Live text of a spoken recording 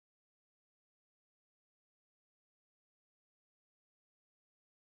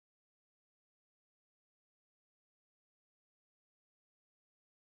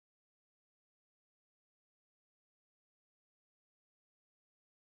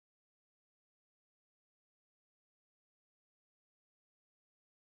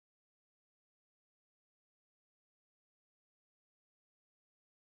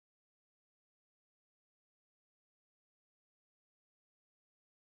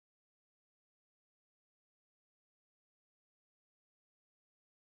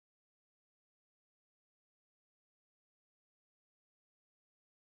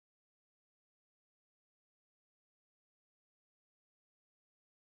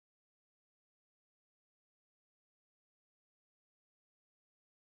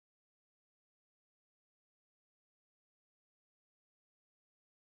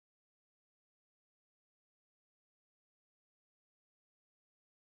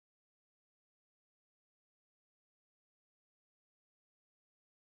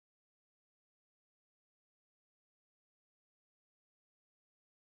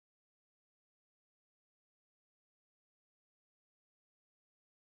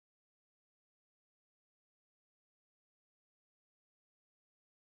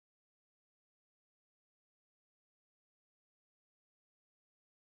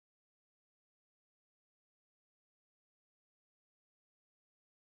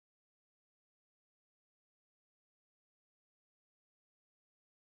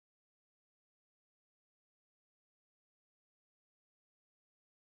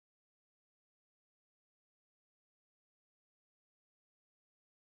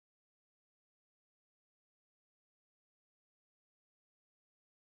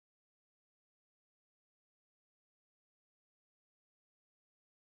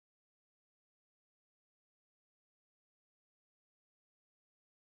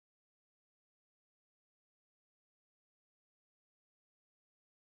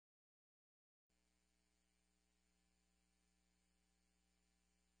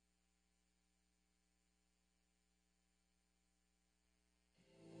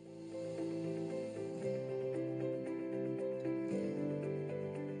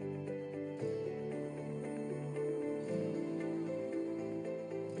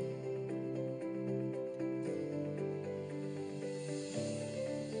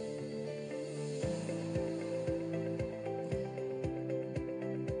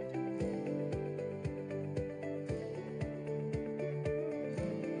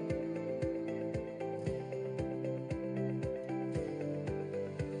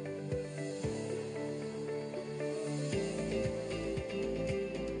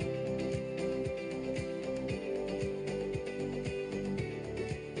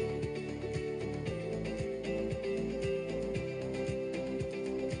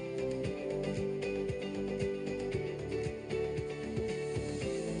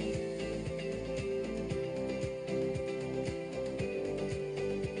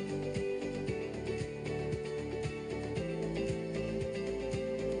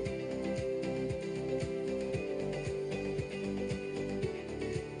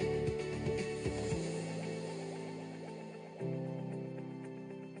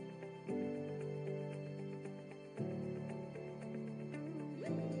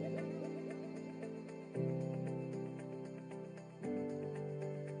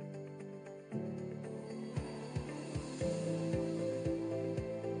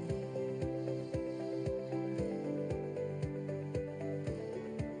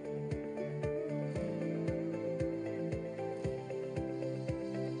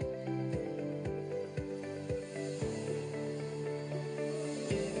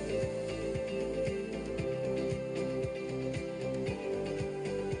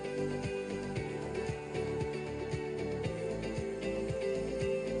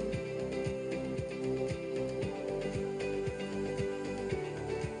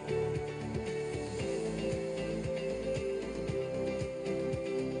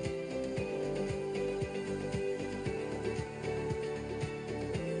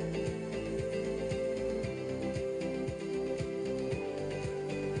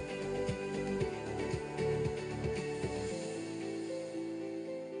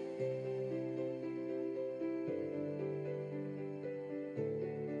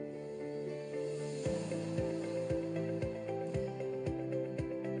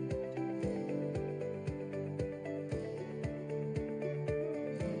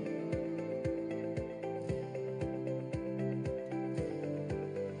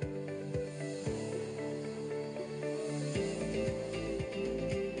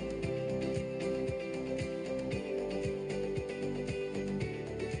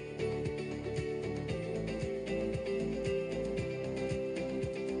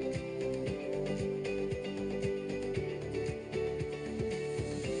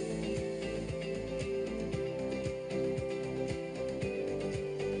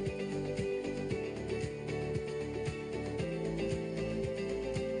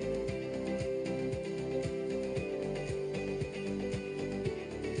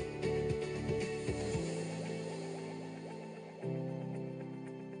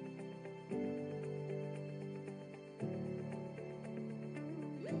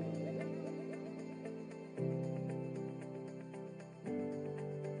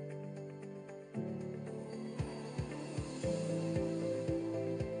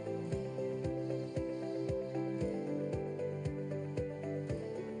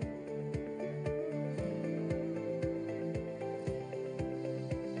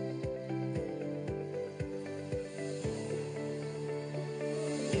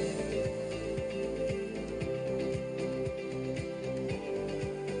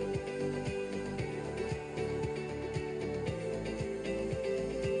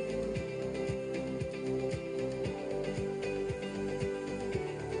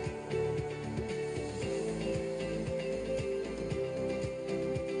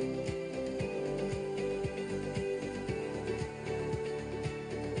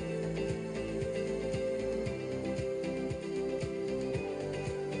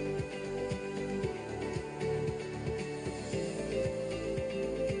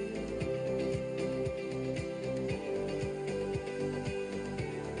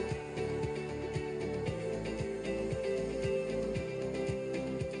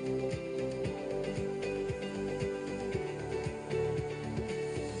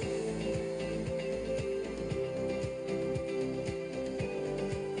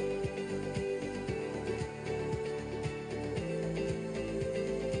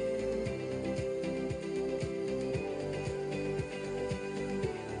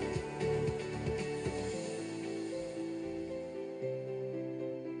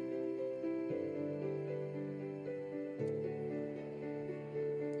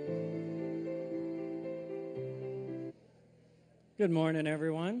Good morning,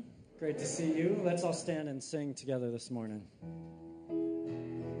 everyone. Great to see you. Let's all stand and sing together this morning.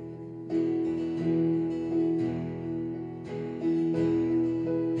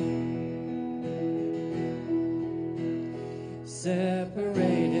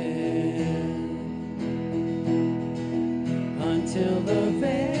 Separated until the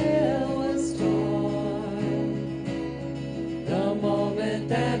veil was torn, the moment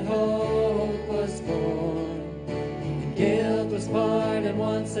that hope was born, guilt was pardoned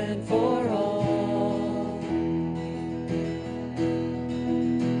once and for all,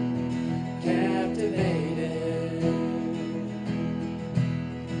 captivated,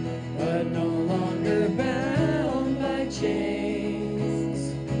 but no longer bound by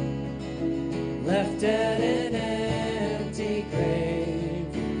chains, left at an empty grave,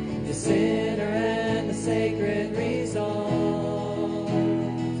 the sinner and the sacred resolve.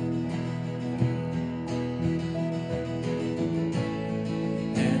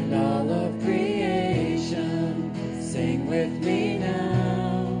 And all of creation, sing with me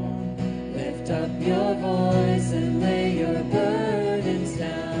now. Lift up your voice and lay your burdens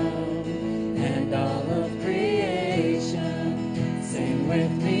down. And all of creation, sing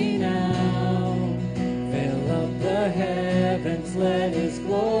with me now. Fill up the heavens, let His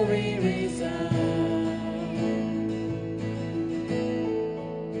glory resound.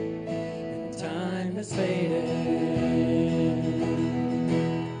 And time has faded,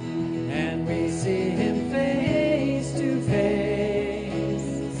 and we see Him face to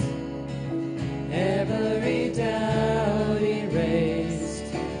face. Every doubt erased,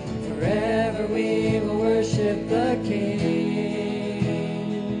 forever we will worship the King.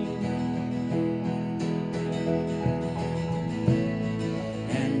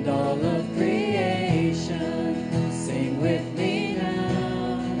 And all of creation, sing with me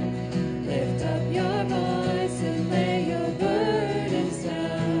now. Lift up your voice and lay your burdens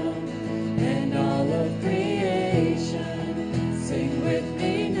down. And all of creation, sing with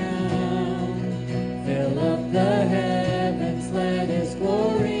me now. Fill up the heavens, let His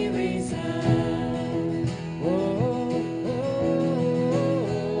glory resound. Whoa, whoa,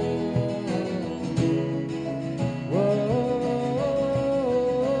 whoa.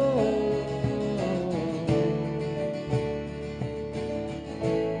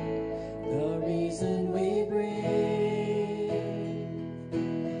 The reason we breathe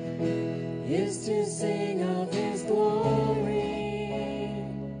is to sing of His glory,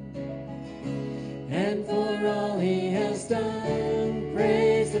 and for all He has done.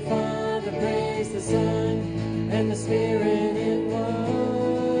 Praise the Father, praise the Son, and the Spirit in one.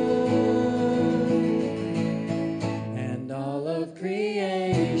 And all of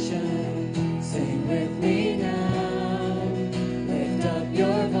creation, sing with me now. Lift up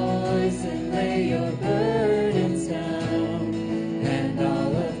your voice and lay your burdens down. And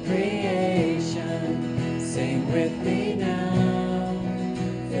all of creation, sing with me now.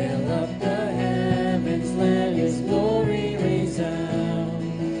 Fill up the heavens, let His glory resound.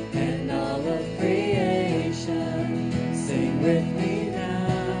 And all of creation, sing with me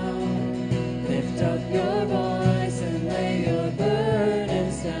now. Lift up your voice and lay your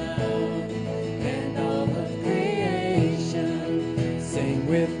burdens down. And all of creation, sing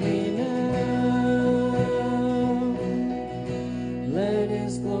with me now. Let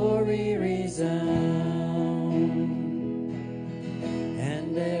His glory resound.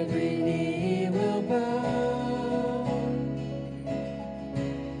 And every knee will bow.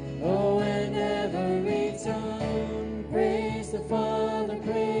 Oh, and every tongue praise the Father,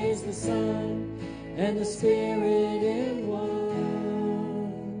 praise the Son, and the Spirit in one.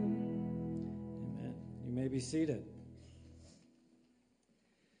 Amen. You may be seated.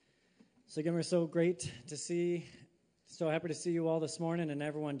 So again, we're so happy to see you all this morning and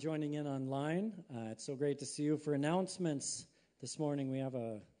everyone joining in online. It's so great to see you. For announcements this morning, we have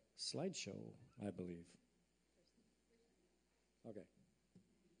a slideshow, I believe. Okay.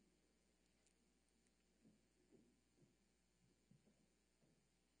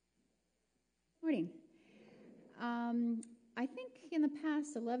 Morning. I think in the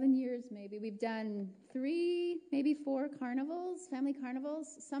past 11 years maybe, we've done 3, maybe 4 carnivals, family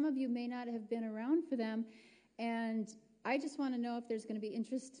carnivals. Some of you may not have been around for them, and I just want to know if there's going to be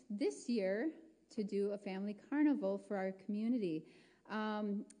interest this year to do a family carnival for our community.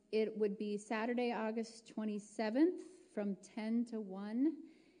 It would be Saturday, August 27th from 10 to 1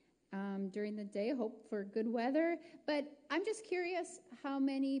 during the day. Hope for good weather. But I'm just curious how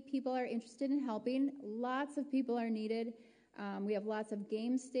many people are interested in helping. Lots of people are needed. We have lots of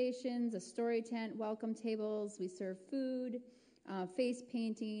game stations, a story tent, welcome tables. We serve food, face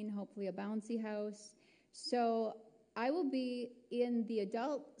painting, hopefully a bouncy house. So I will be in the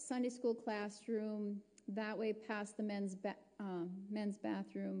adult Sunday school classroom, that way past the men's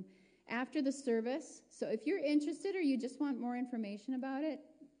bathroom after the service. So if you're interested or you just want more information about it,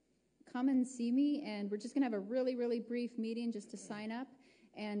 come and see me, and we're just going to have a really, really brief meeting just to sign up,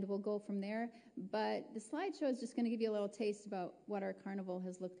 and we'll go from there. But the slideshow is just going to give you a little taste about what our carnival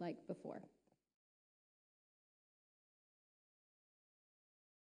has looked like before.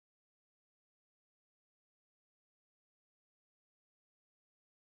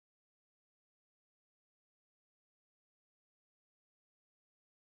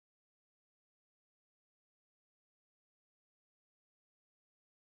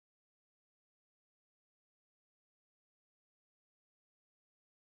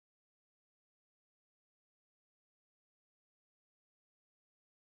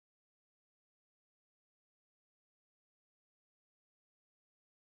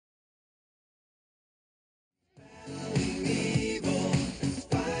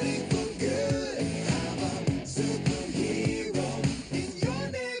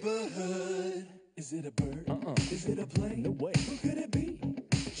 Is it a bird? Is it a plane? No way. Who could it be?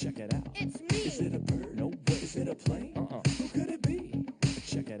 Check it out. It's me. Is it a bird? No way. Is it a plane? Who could it be?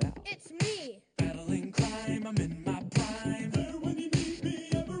 Check it out. It's me. Battling crime, I'm in my prime. There when you need me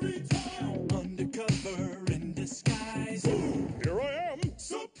every time. Undercover in disguise. Boom, here I am.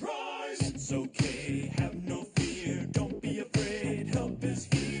 Surprise! It's okay, have no fear. Don't be afraid, help is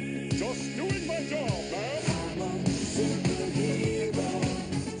here. Just doing my job, man. I'm a superhero.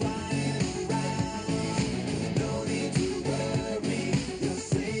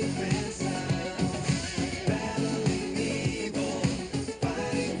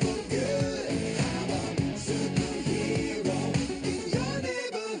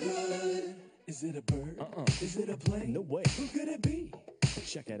 Is it a bird? Is it a plane? No way. Who could it be?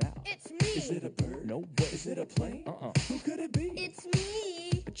 Check it out. It's me. Is it a bird? No way. Is it a plane? Who could it be? It's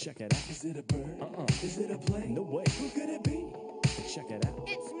me. Check it out. Is it a bird? Is it a plane? No way. Who could it be? Check it out.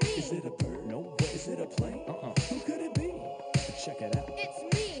 It's me. Is it a bird? No way. Is it a plane? Who could it be? Check it out. It's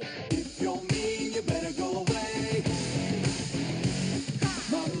me. If you're mean, you better go away.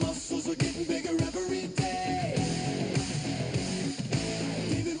 My muscles are getting bigger every day.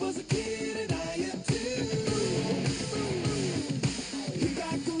 David was a kid and I am too. You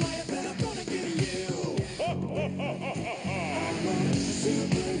got Goliath and I'm gonna get you. I'm a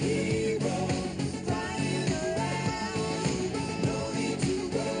superhero flying around. No need to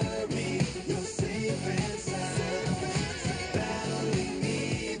worry, you're safe and sound. Battling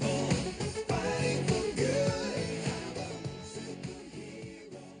evil, fighting for good. I'm a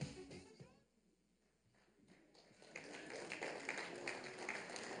superhero.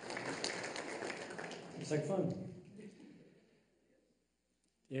 It's like fun.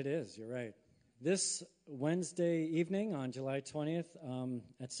 It is, you're right. This Wednesday evening on July 20th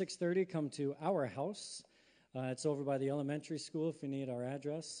at 6:30, come to our house. It's over by the elementary school. If you need our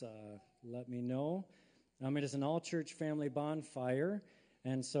address, let me know. It is an all-church family bonfire,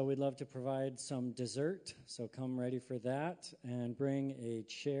 and so we'd love to provide some dessert. So come ready for that, and bring a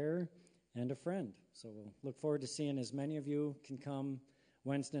chair and a friend. So we'll look forward to seeing as many of you can come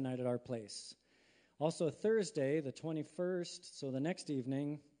Wednesday night at our place. Also, Thursday, the 21st, so the next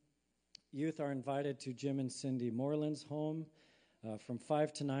evening, youth are invited to Jim and Cindy Moreland's home from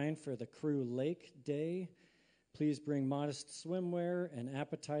 5 to 9 for the Crew Lake Day. Please bring modest swimwear, an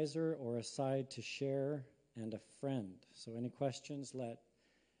appetizer, or a side to share, and a friend. So any questions, let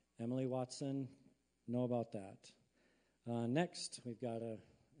Emily Watson know about that. Next, we've got an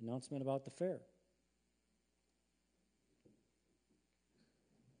announcement about the fair.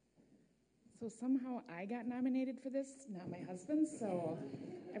 So somehow I got nominated for this, not my husband, so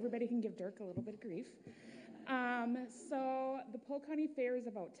everybody can give Dirk a little bit of grief. So the Polk County Fair is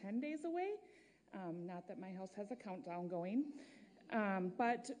about 10 days away. Not that my house has a countdown going.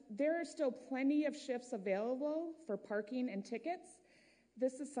 But there are still plenty of shifts available for parking and tickets.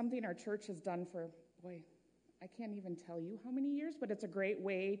 This is something our church has done for, I can't even tell you how many years, but it's a great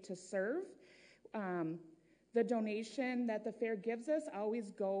way to serve. The donation that the fair gives us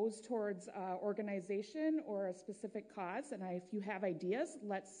always goes towards organization or a specific cause. And if you have ideas,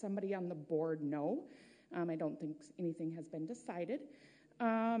 let somebody on the board know. I don't think anything has been decided.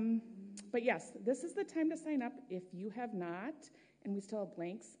 But yes, this is the time to sign up if you have not. And we still have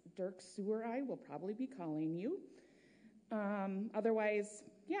blanks. Dirk, Sue, or I will probably be calling you. Otherwise,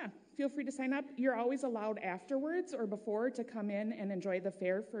 feel free to sign up. You're always allowed afterwards or before to come in and enjoy the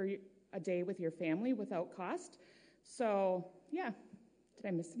fair for a day with your family without cost. So, did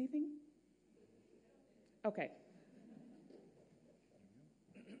I miss anything? Okay.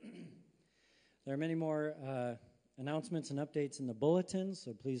 There are many more announcements and updates in the bulletin,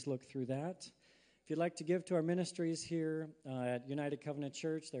 so please look through that. If you'd like to give to our ministries here at United Covenant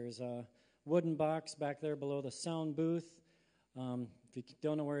Church, there's a wooden box back there below the sound booth. If you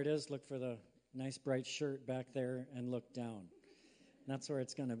don't know where it is, look for the nice bright shirt back there and look down. That's where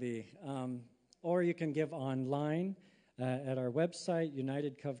it's going to be. Or you can give online at our website,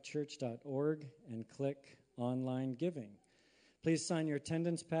 unitedcovchurch.org, and click online giving. Please sign your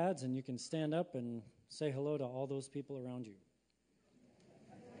attendance pads, and you can stand up and say hello to all those people around you.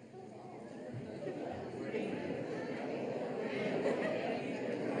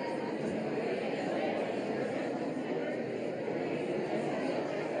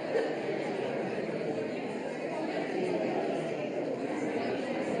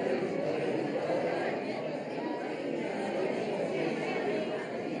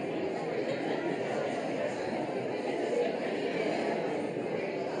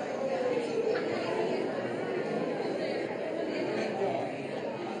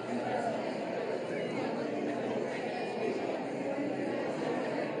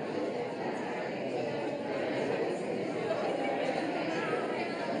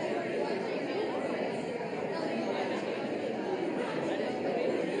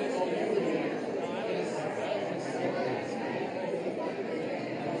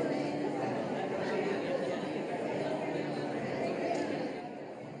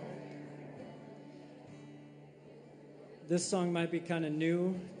 This song might be kind of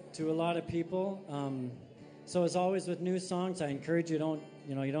new to a lot of people. So as always with new songs, I encourage you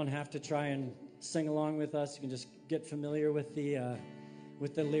don't have to try and sing along with us. You can just get familiar with the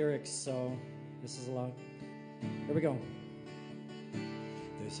lyrics. So this is a lot. Here we go.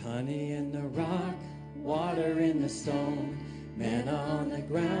 There's honey in the rock, water in the stone, manna on the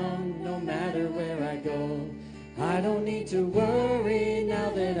ground, no matter where I go. I don't need to worry now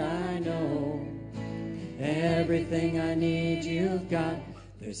that I know everything I need you've got.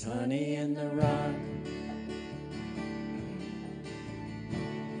 There's honey in the rock.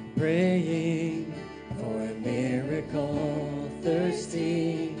 Praying for a miracle,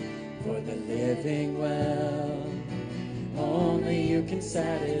 thirsty for the living well. Only you can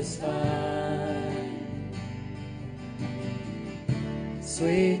satisfy.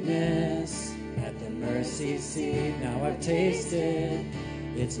 Sweetness at the mercy seat. Now I've tasted,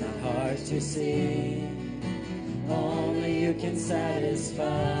 it's not hard to see. Only you can satisfy.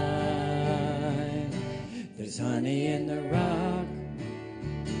 There's honey in the rock.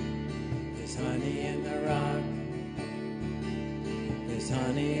 There's honey in the rock. There's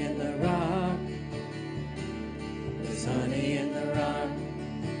honey in the rock. There's honey in the rock.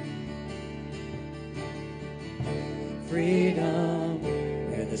 Freedom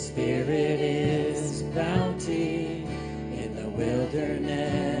where the Spirit is, bounty in the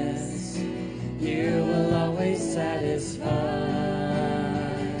wilderness. You will always satisfy.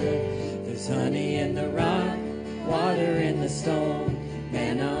 There's honey in the rock, water in the stone,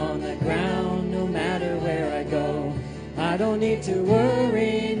 manna on the ground, no matter where I go. I don't need to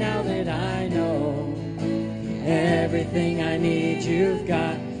worry now that I know everything I need you've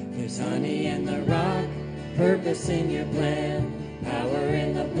got. There's honey in the rock, purpose in your plan, power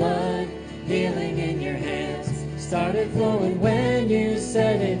in the blood, healing in your hands. Started flowing when you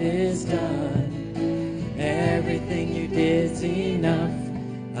said it is done. Everything you did's enough.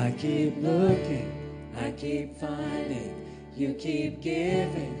 I keep looking, I keep finding. You keep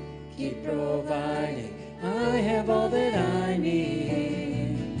giving, keep providing. I have all that I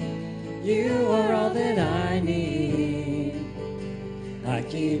need. You are all that I need. I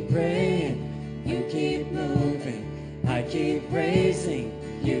keep praying, you keep moving. I keep praising,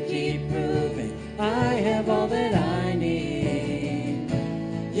 you keep proving. I have all that I need.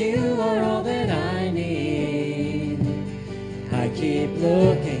 You are all that I need. I keep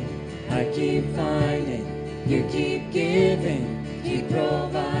looking, I keep finding. You keep giving, keep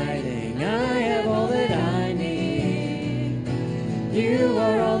providing. I have all that I need. You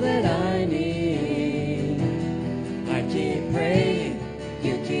are all that I need. I keep praying,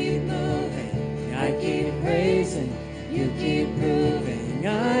 you keep moving. I keep praising, you keep proving. I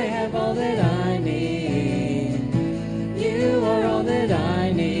have all that I need. You are all that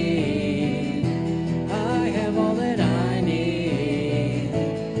I need. I have all that I need.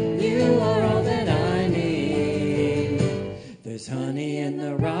 You are all that I need. There's honey in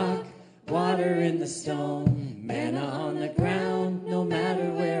the rock, water in the stone, manna on the ground, no matter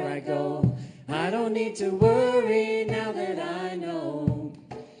where I go. I don't need to worry now that I know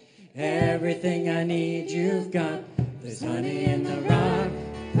everything I need you've got. There's honey in the rock,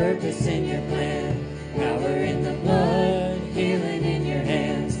 purpose in your plan, power in the blood, healing in your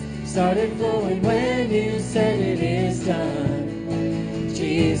hands. Started flowing when you said it is done.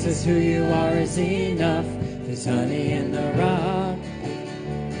 Jesus, who you are is enough. There's honey in the rock.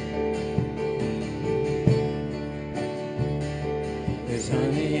 There's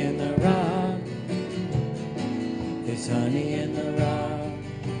honey in the rock. There's honey in the rock.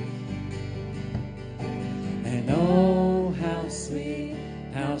 And oh, how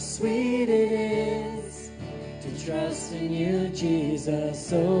sweet it is to trust in you,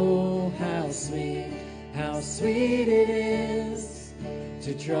 Jesus. Oh, how sweet it is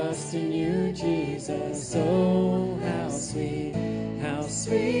to trust in you, Jesus. Oh, how sweet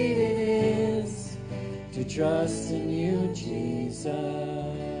it is to trust in you, Jesus.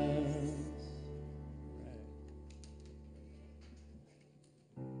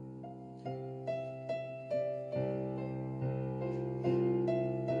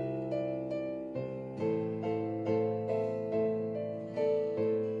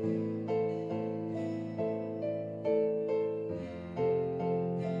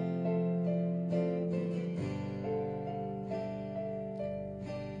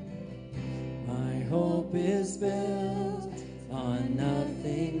 Hope is built on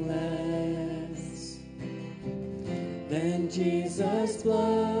nothing less than Jesus'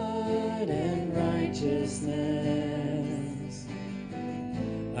 blood and righteousness.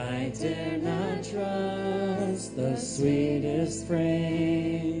 I dare not trust the sweetest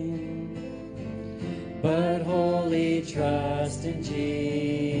frame, but wholly trust in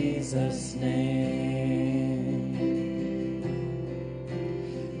Jesus' name.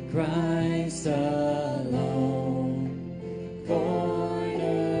 Christ alone,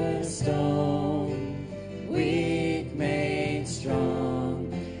 cornerstone, weak made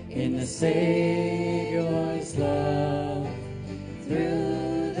strong in the Savior's love.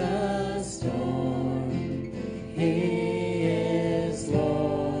 Through the storm, He is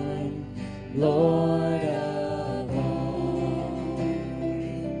Lord, Lord of all.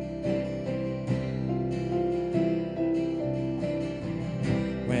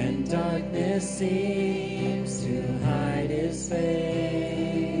 When darkness seems to hide His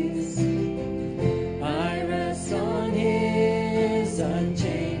face, I rest on His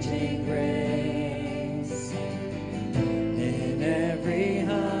unchanging grace. In every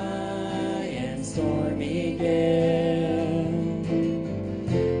high and stormy gale,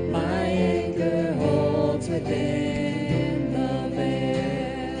 my anchor holds within the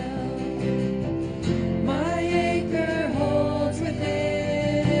veil. My anchor holds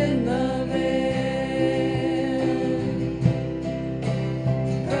within the veil.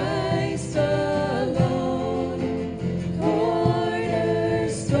 Christ alone,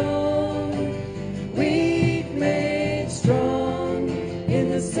 cornerstone, weak made strong in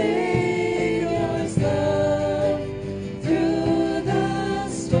the Savior's love. Through the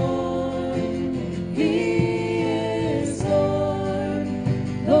storm, He is Lord,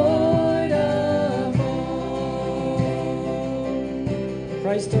 Lord of all.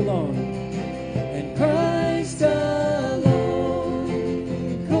 Christ alone. And Christ alone,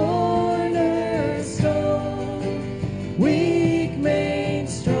 cornerstone, weak made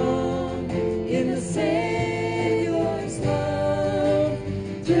strong in the Savior's love.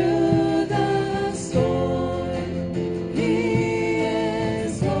 Through the storm, He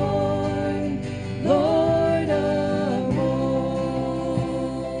is Lord, Lord of all.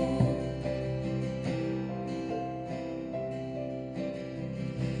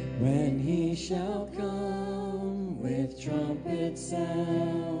 When He shall come with trumpet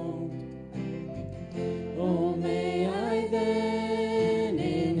sound, oh, may I then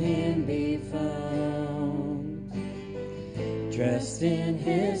in Him be found, dressed in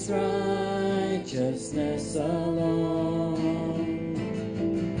His righteousness alone,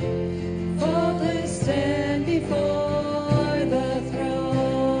 faultless stand before the throne.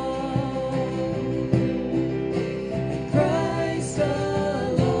 And Christ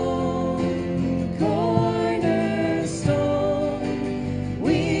alone, cornerstone,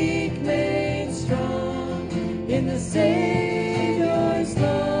 weak made strong in the Savior's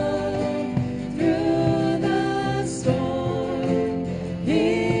love. Through the storm,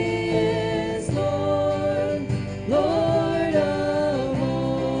 He is Lord, Lord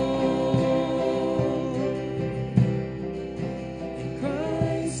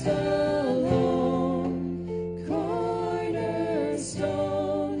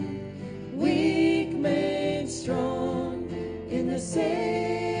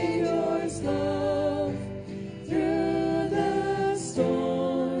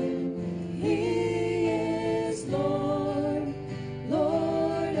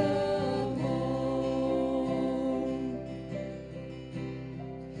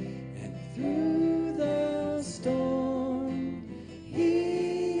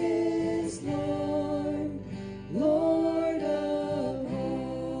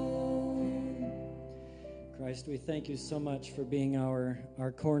Christ, we thank you so much for being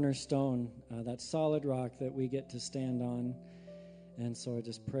our cornerstone, that solid rock that we get to stand on. And so I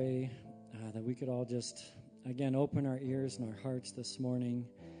just pray that we could all just, again, open our ears and our hearts this morning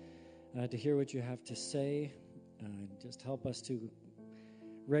to hear what you have to say. Just help us to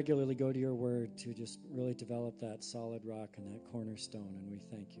regularly go to your word to just really develop that solid rock and that cornerstone. And we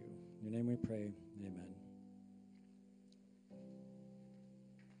thank you. In your name we pray. Amen.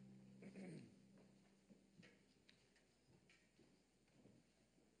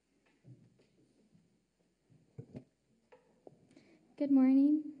 Good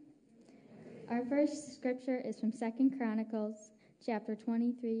morning. Our first scripture is from 2 Chronicles, chapter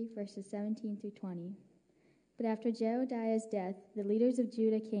 23, verses 17 through 20. But after Jehoiada's death, the leaders of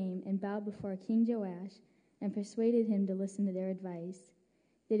Judah came and bowed before King Joash and persuaded him to listen to their advice.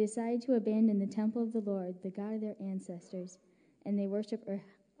 They decided to abandon the temple of the Lord, the God of their ancestors, and they worshiped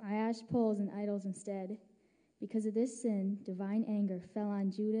ash poles and idols instead. Because of this sin, divine anger fell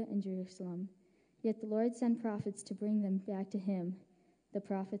on Judah and Jerusalem. Yet the Lord sent prophets to bring them back to him. The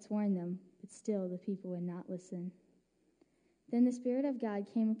prophets warned them, but still the people would not listen. Then the Spirit of God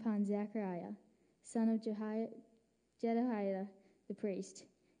came upon Zechariah, son of Jehoiada the priest.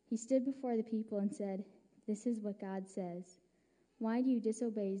 He stood before the people and said, "This is what God says. Why do you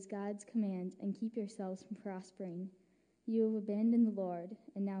disobey God's command and keep yourselves from prospering? You have abandoned the Lord,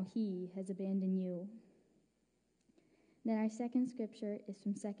 and now he has abandoned you." Then our second scripture is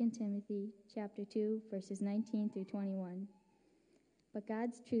from 2 Timothy chapter 2, verses 19 through 21. But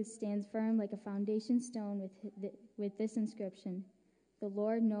God's truth stands firm like a foundation stone with this inscription: "The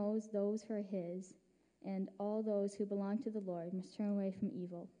Lord knows those who are his, and all those who belong to the Lord must turn away from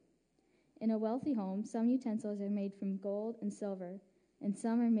evil." In a wealthy home, some utensils are made from gold and silver, and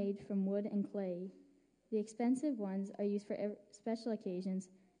some are made from wood and clay. The expensive ones are used for special occasions,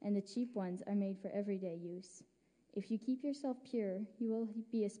 and the cheap ones are made for everyday use. If you keep yourself pure, you will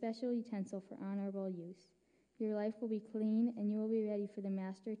be a special utensil for honorable use. Your life will be clean, and you will be ready for the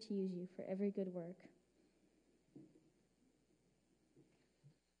Master to use you for every good work.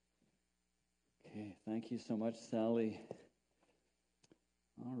 Okay, thank you so much, Sally.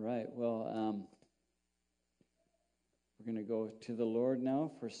 All right, well, we're going to go to the Lord now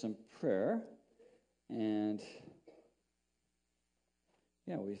for some prayer. And,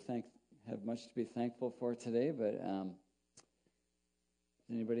 yeah, we have much to be thankful for today, but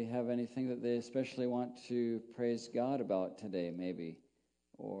does anybody have anything that they especially want to praise God about today, maybe?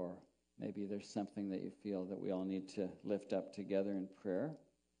 Or maybe there's something that you feel that we all need to lift up together in prayer?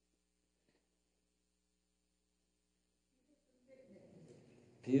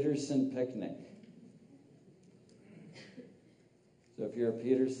 Pearson picnic. So if you're a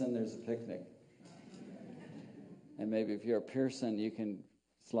Pearson, there's a picnic. And maybe if you're a Pearson, you can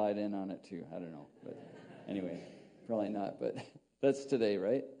slide in on it too. I don't know. But anyway, probably not. But that's today,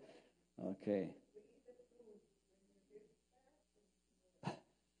 right? Okay.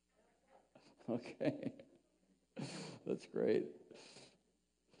 Okay. That's great.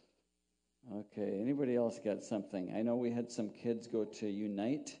 Okay. Anybody else got something? I know we had some kids go to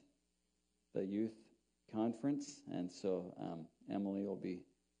Unite, the youth conference, and so Emily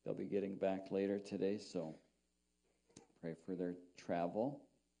they'll be getting back later today, so pray for their travel.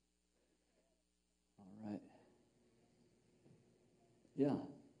 All right. Yeah.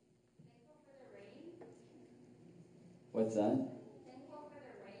 Thankful for the rain. What's that? Thankful for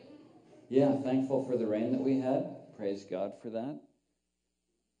the rain. Yeah, thankful for the rain that we had. Praise God for that.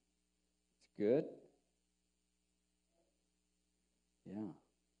 It's good. Yeah.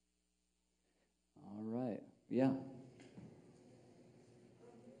 All right. Yeah. We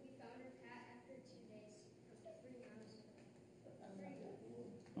found her cat after 2 days, 3 months.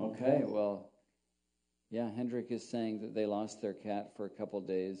 Okay, well, yeah, Hendrik is saying that they lost their cat for a couple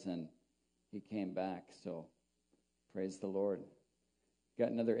days and he came back, so praise the Lord.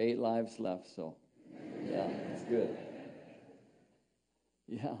 Got another 8 lives left, so yeah, it's good.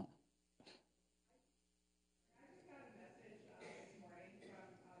 Yeah.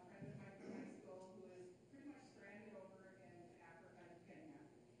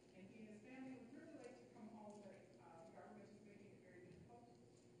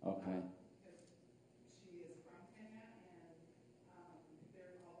 Okay. She is from Kenya, and although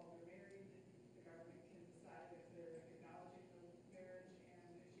they're married, the government can decide if they're acknowledging the marriage and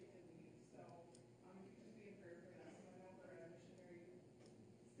if she can leave. So if you could just be in prayer for them. So went over a missionary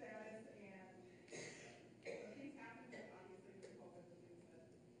status, and some things happened, but obviously with COVID, the things that,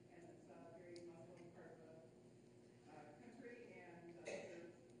 and it's a very Muslim part of the country, and they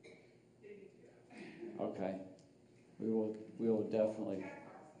need to get out. Okay. We will definitely.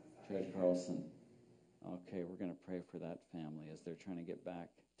 Ted Carlson. Okay, we're going to pray for that family as they're trying to get back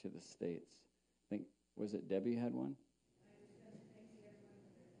to the States. I think, was it Debbie had one?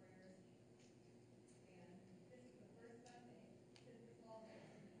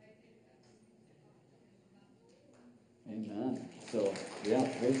 Amen. So, yeah,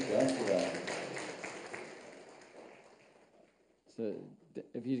 praise God for that. So,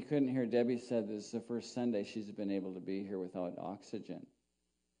 if you couldn't hear, Debbie said this is the first Sunday she's been able to be here without oxygen,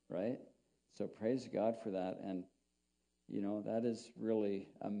 right? So, praise God for that. And, you know, that is really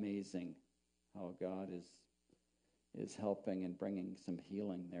amazing how God is helping and bringing some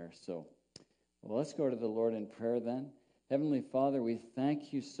healing there. So, well, let's go to the Lord in prayer then. Heavenly Father, we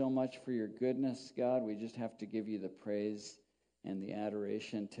thank you so much for your goodness, God. We just have to give you the praise and the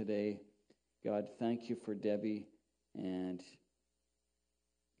adoration today. God, thank you for Debbie. And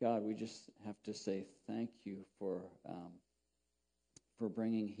God, we just have to say thank you for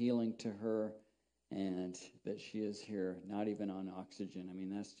bringing healing to her and that she is here, not even on oxygen. I mean,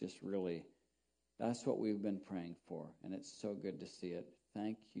 that's just really, that's what we've been praying for, and it's so good to see it.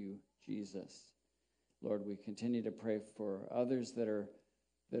 Thank you, Jesus. Lord, we continue to pray for others that are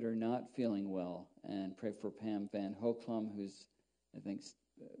not feeling well, and pray for Pam Van Hoeklum, who's, I think,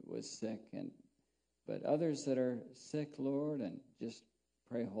 was sick, but others that are sick, Lord, and just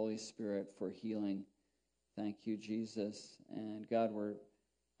pray, Holy Spirit, for healing. Thank you, Jesus. And God, we're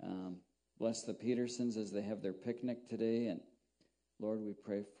bless the Petersons as they have their picnic today, and Lord, we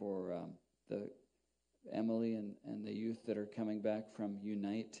pray for the Emily and the youth that are coming back from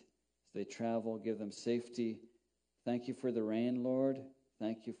Unite. They travel, give them safety. Thank you for the rain, Lord.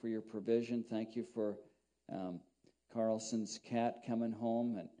 Thank you for your provision. Thank you for Carlson's cat coming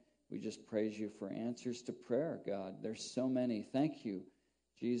home. And we just praise you for answers to prayer, God. There's so many. Thank you,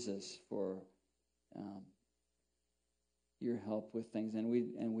 Jesus, for your help with things. And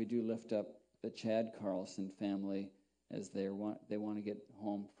we do lift up the Chad Carlson family as they want to get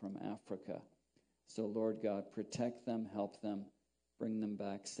home from Africa. So, Lord God, protect them, help them, bring them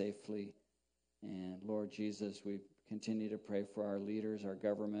back safely. And Lord Jesus, we continue to pray for our leaders, our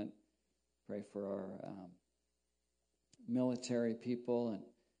government, pray for our military people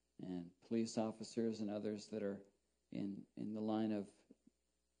and police officers and others that are in the line of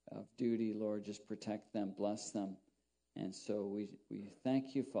duty. Lord, just protect them, bless them. And so we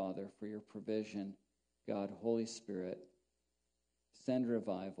thank you, Father, for your provision. God, Holy Spirit, send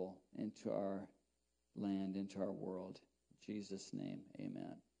revival into our land, into our world. In Jesus' name,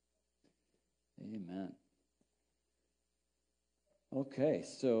 amen. Amen. Okay,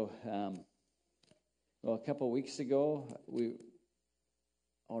 so, a couple of weeks ago, it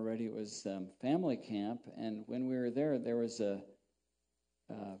was family camp, and when we were there, there was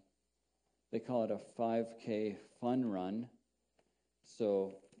they call it a 5K fun run.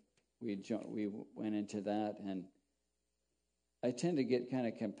 So we went into that, and I tend to get kind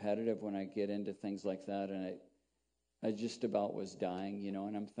of competitive when I get into things like that, and I just about was dying,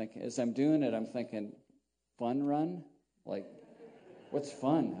 and I'm thinking, as I'm doing it, I'm thinking, fun run? Like, what's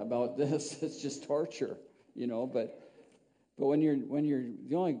fun about this? It's just torture, but when you're,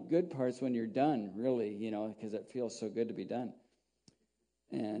 the only good part's when you're done, really, because it feels so good to be done.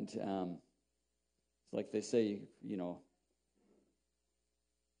 And it's like they say,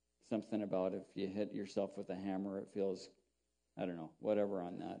 something about if you hit yourself with a hammer, it feels, I don't know, whatever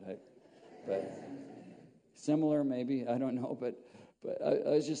on that. But similar, maybe, I don't know. But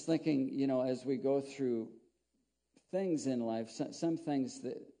I was just thinking, as we go through things in life, some things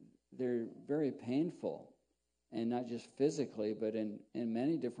that they're very painful, and not just physically, but in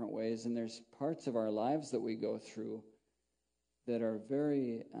many different ways. And there's parts of our lives that we go through that are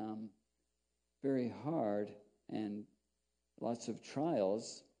very, very hard and lots of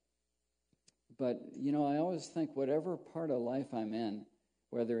trials. But, I always think whatever part of life I'm in,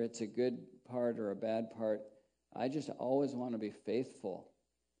 whether it's a good part or a bad part, I just always want to be faithful,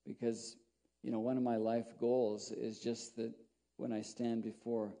 because, one of my life goals is just that when I stand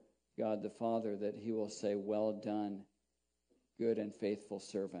before God the Father, that he will say, well done, good and faithful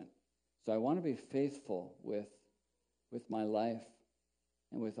servant. So I want to be faithful with my life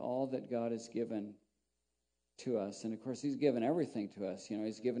and with all that God has given to us. And of course, he's given everything to us.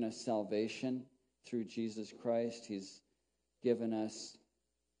 He's given us salvation through Jesus Christ. He's given us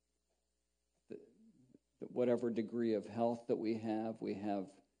whatever degree of health that we have. We have,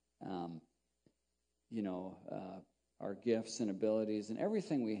 our gifts and abilities, and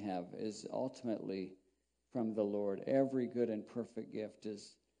everything we have is ultimately from the Lord. Every good and perfect gift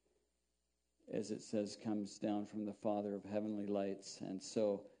is, as it says, comes down from the Father of heavenly lights. And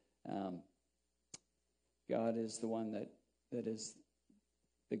so God is the one that is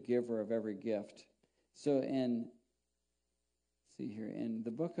the giver of every gift. So in the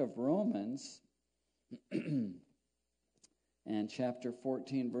book of Romans, and chapter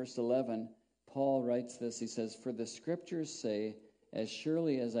 14, verse 11, Paul writes this. He says, "For the scriptures say, as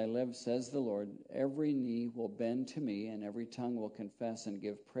surely as I live, says the Lord, every knee will bend to me, and every tongue will confess and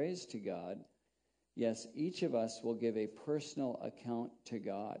give praise to God. Yes, each of us will give a personal account to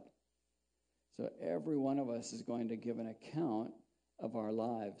God." So every one of us is going to give an account of our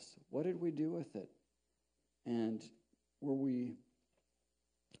lives. What did we do with it? And were we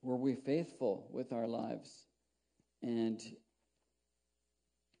faithful with our lives? And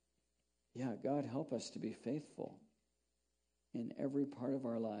yeah, God help us to be faithful in every part of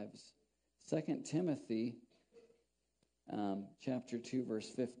our lives. 2 Timothy chapter 2,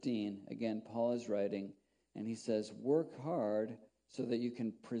 verse 15. Again, Paul is writing, and he says, "Work hard so that you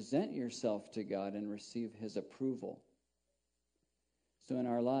can present yourself to God and receive his approval." So in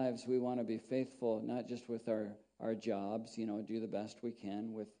our lives, we want to be faithful, not just with our jobs, do the best we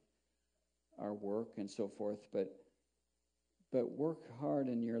can with our work and so forth, but work hard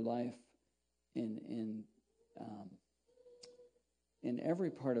in your life in every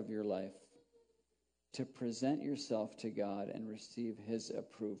part of your life to present yourself to God and receive his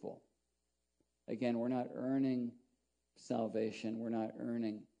approval. Again, we're not earning salvation. We're not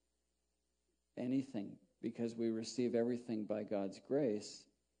earning anything because we receive everything by God's grace.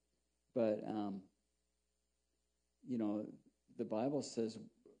 But, the Bible says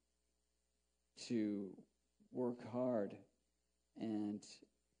to work hard and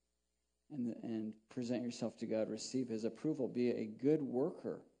present yourself to God, receive his approval, be a good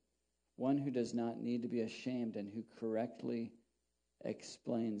worker, one who does not need to be ashamed and who correctly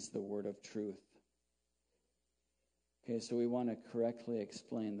explains the word of truth. Okay, so we want to correctly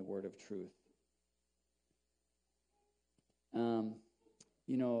explain the word of truth.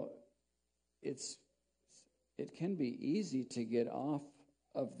 It can be easy to get off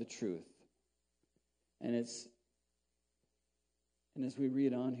of the truth. And as we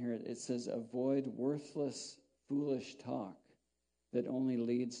read on here, it says, "Avoid worthless, foolish talk that only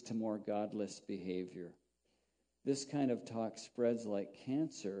leads to more godless behavior. This kind of talk spreads like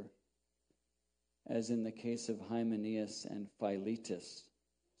cancer, as in the case of Hymenaeus and Philetus."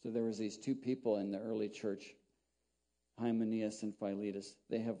 So there was these two people in the early church, Hymenaeus and Philetus.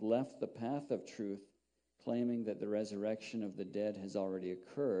 They have left the path of truth, claiming that the resurrection of the dead has already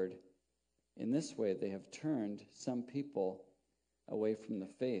occurred. In this way, they have turned some people away from the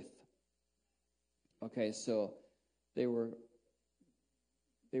faith. Okay, so they were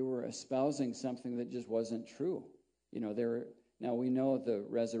espousing something that just wasn't true. Now we know the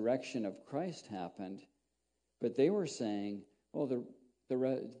resurrection of Christ happened, but they were saying, "Oh,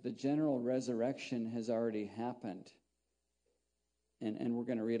 the general resurrection has already happened," and we're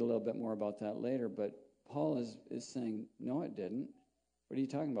going to read a little bit more about that later. But Paul is saying, "No, it didn't. What are you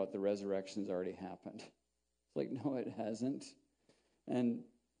talking about? The resurrection's already happened." It's like, no, it hasn't. And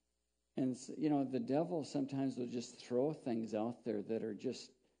the devil sometimes will just throw things out there that are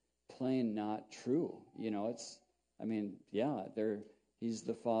just plain not true. He's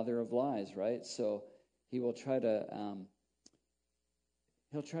the father of lies, right? So he will try to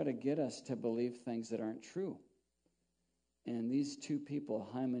get us to believe things that aren't true. And these two people,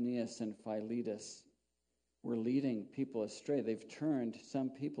 Hymenaeus and Philetus, were leading people astray. They've turned some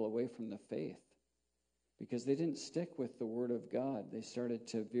people away from the faith because they didn't stick with the word of God. They started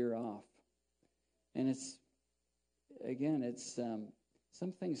to veer off. And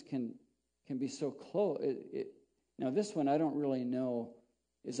some things can be so close. Now, this one, I don't really know.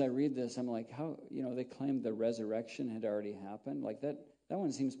 As I read this, I'm like, how, they claimed the resurrection had already happened. Like that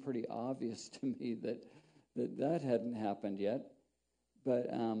one seems pretty obvious to me that hadn't happened yet.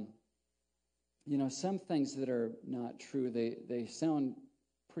 But, some things that are not true, they sound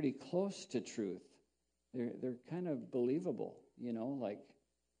pretty close to truth. They're kind of believable, I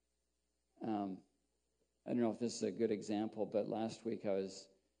don't know if this is a good example, but last week I was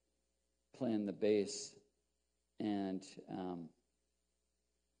playing the bass, and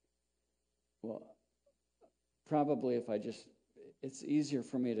probably it's easier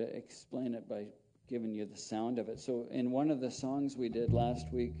for me to explain it by giving you the sound of it. So in one of the songs we did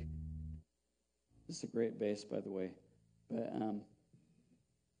last week, this is a great bass, by the way, but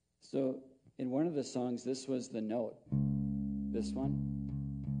so in one of the songs, this was the note. This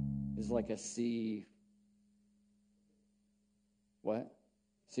one is like a C. What?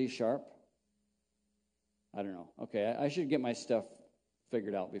 C sharp? I don't know. Okay, I should get my stuff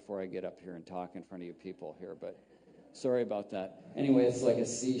figured out before I get up here and talk in front of you people here, but sorry about that. Anyway, it's like a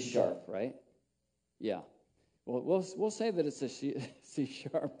C sharp, right? Yeah. Well, we'll say that it's a C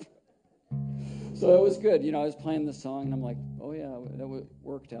sharp. So it was good. I was playing the song, and I'm like, oh, yeah, that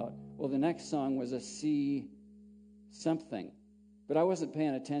worked out. Well, the next song was a C something. But I wasn't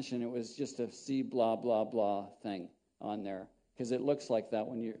paying attention. It was just a C blah, blah, blah thing on there. Because it looks like that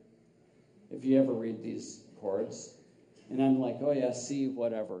if you ever read these chords. And I'm like, oh, yeah, C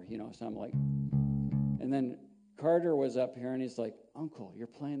whatever, So I'm like, and then Carter was up here, and he's like, Uncle, you're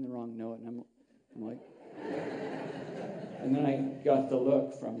playing the wrong note. And I'm like, and then I got the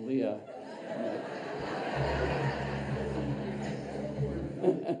look from Leah.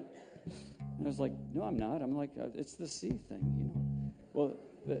 And I was like, no, I'm not. I'm like, it's the C thing, Well,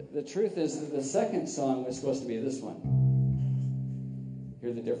 the truth is that the second song was supposed to be this one.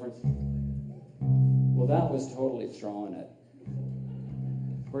 Hear the difference? Well, that was totally throwing it.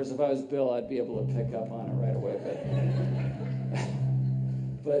 Whereas if I was Bill, I'd be able to pick up on it right away.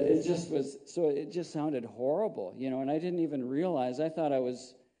 But it just was, so it just sounded horrible, and I didn't even realize. I thought I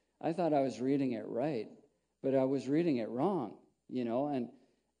was reading it right, but I was reading it wrong,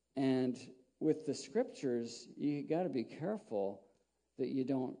 and with the scriptures, you got to be careful that you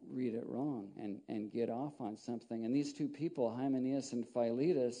don't read it wrong and get off on something. And these two people, Hymenaeus and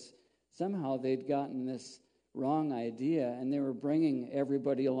Philetus, somehow they'd gotten this wrong idea, and they were bringing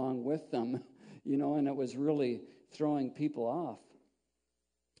everybody along with them, and it was really throwing people off.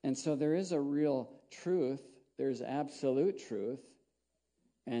 And so there is a real truth, there's absolute truth,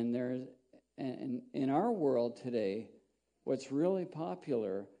 and in our world today, what's really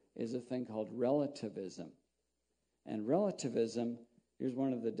popular is a thing called relativism. And relativism, here's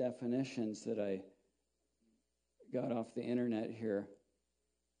one of the definitions that I got off the internet here.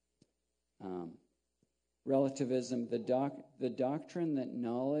 Relativism, the doctrine that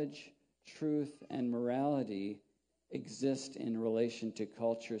knowledge, truth, and morality exist in relation to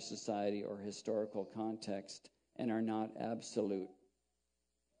culture, society, or historical context and are not absolute.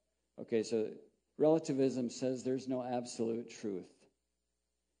 Okay, so relativism says there's no absolute truth.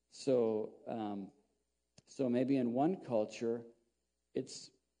 So maybe in one culture, it's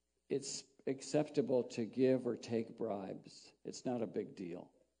acceptable to give or take bribes. It's not a big deal.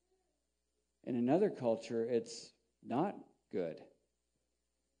 In another culture, it's not good.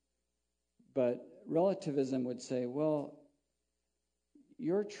 But relativism would say, well,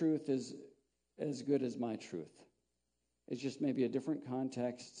 your truth is as good as my truth. It's just maybe a different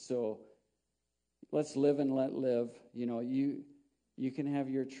context, so let's live and let live. You can have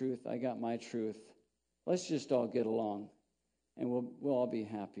your truth, I got my truth. Let's just all get along, and we'll all be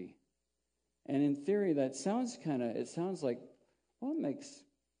happy. And in theory, it sounds like, well,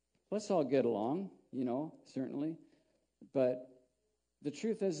 let's all get along, certainly. But the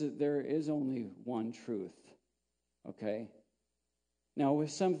truth is that there is only one truth, okay? Now,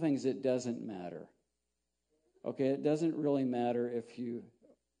 with some things, it doesn't matter. Okay, it doesn't really matter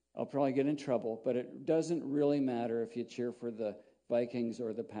I'll probably get in trouble, but it doesn't really matter if you cheer for the Vikings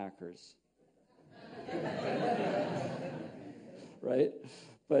or the Packers. Right?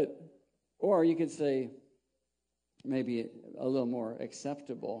 Or you could say, maybe a little more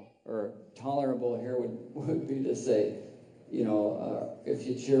acceptable or tolerable here would be to say, if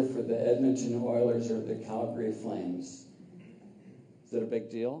you cheer for the Edmonton Oilers or the Calgary Flames, is it a big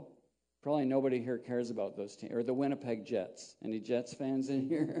deal? Probably nobody here cares about those teams. Or the Winnipeg Jets. Any Jets fans in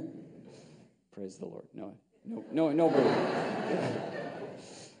here? Praise the Lord. No, nobody.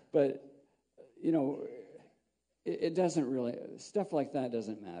 But, it doesn't really, stuff like that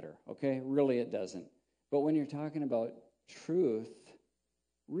doesn't matter, okay? Really, it doesn't. But when you're talking about truth,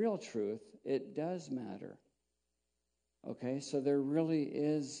 real truth, it does matter. Okay, so there really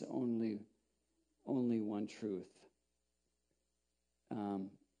is only one truth.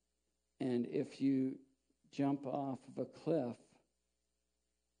 And if you jump off of a cliff,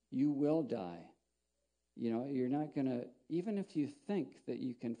 you will die. You're not going to, even if you think that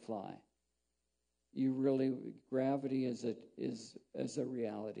you can fly, gravity is a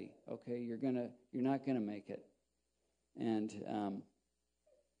reality. Okay, you're not gonna make it. And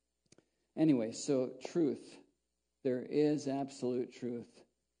anyway, so truth, there is absolute truth.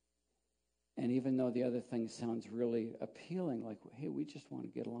 And even though the other thing sounds really appealing, like, hey, we just want to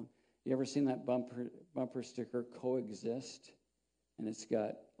get along. You ever seen that bumper sticker, coexist? And it's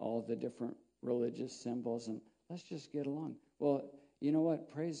got all the different religious symbols, and let's just get along. Well, you know what?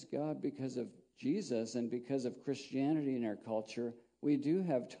 Praise God, because of Jesus and because of Christianity in our culture, we do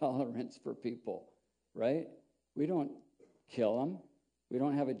have tolerance for people, right? We don't kill them. We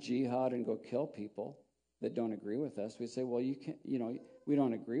don't have a jihad and go kill people that don't agree with us. We say, well, you can't, we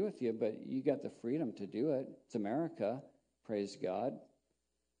don't agree with you, but you got the freedom to do it. It's America, praise God.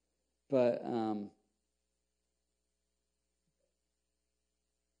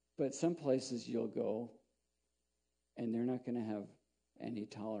 But some places you'll go, and they're not going to have any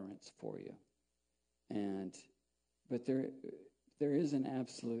tolerance for you. But there is an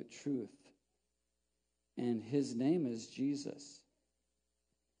absolute truth. And his name is Jesus.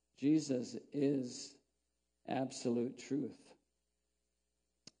 Jesus is absolute truth.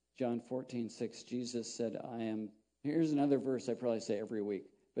 John 14:6, Jesus said, here's another verse I probably say every week,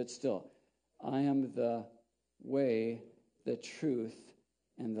 but still, I am the way, the truth,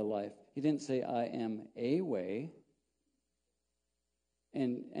 and the life. He didn't say, I am a way.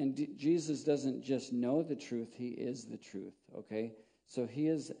 And Jesus doesn't just know the truth, he is the truth, okay? So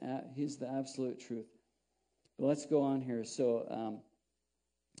he's the absolute truth. But let's go on here. So,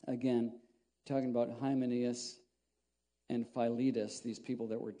 again, talking about Hymenaeus and Philetus, these people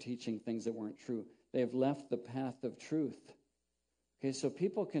that were teaching things that weren't true. They have left the path of truth. Okay, so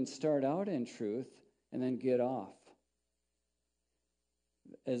people can start out in truth and then get off.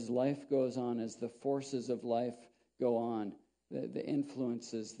 As life goes on, as the forces of life go on, the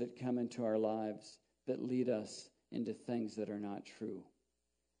influences that come into our lives that lead us into things that are not true.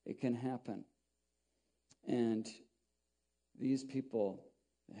 It can happen. And these people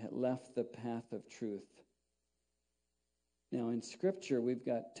had left the path of truth. Now, in Scripture, we've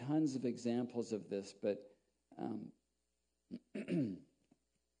got tons of examples of this, but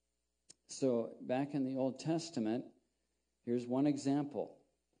so back in the Old Testament, here's one example.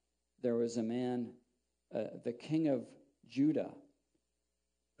 There was a man, the king of Judah,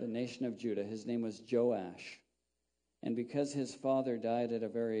 the nation of Judah. His name was Joash. And because his father died at a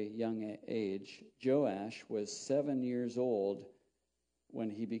very young age, Joash was 7 years old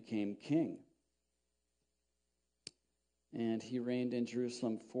when he became king. And he reigned in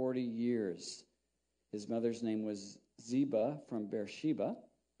Jerusalem 40 years. His mother's name was Ziba from Beersheba.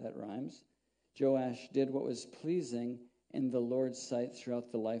 That rhymes. Joash did what was pleasing in the Lord's sight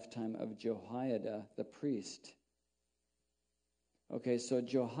throughout the lifetime of Jehoiada the priest. Okay, so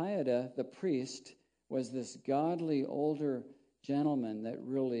Jehoiada the priest was this godly older gentleman that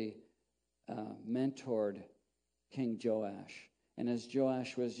really mentored King Joash. And as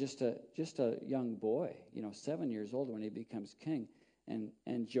Joash was just a young boy, 7 years old when he becomes king,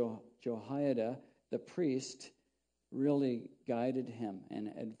 and Jehoiada the priest really guided him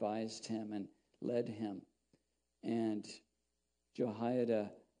and advised him and led him. And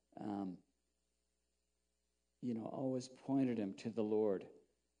Jehoiada, always pointed him to the Lord.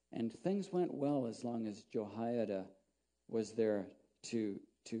 And things went well as long as Jehoiada was there to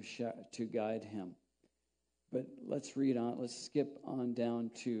guide him. But let's read on. Let's skip on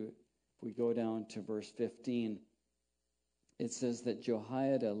down to, if we go down to verse 15, it says that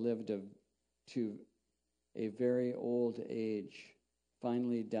Jehoiada lived to a very old age,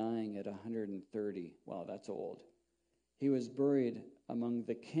 finally dying at 130. Wow, that's old. He was buried among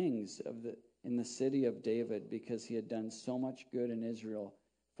the kings in the city of David because he had done so much good in Israel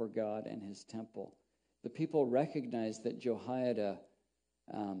for God and his temple. The people recognized that Jehoiada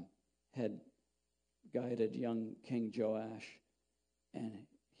had guided young King Joash, and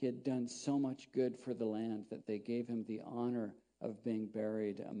he had done so much good for the land that they gave him the honor of being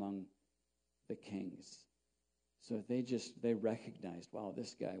buried among the kings. So they recognized, wow,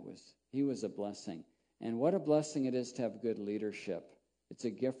 this guy was a blessing. And what a blessing it is to have good leadership. It's a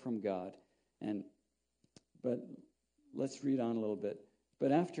gift from God. But let's read on a little bit.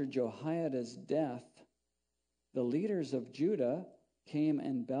 But after Jehoiada's death, the leaders of Judah came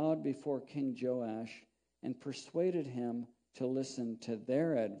and bowed before King Joash and persuaded him to listen to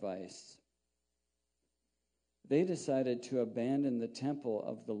their advice. They decided to abandon the temple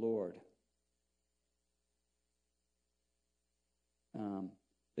of the Lord.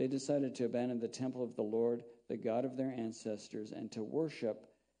 They decided to abandon the temple of the Lord, the God of their ancestors, and to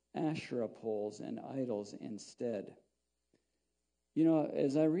Asherah poles and idols instead.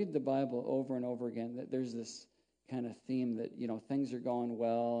 As I read the Bible over and over again, that there's this kind of theme that, things are going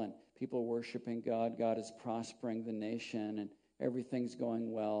well and people worshiping God. God is prospering the nation and everything's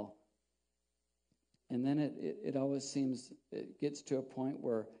going well. And then it always seems, it gets to a point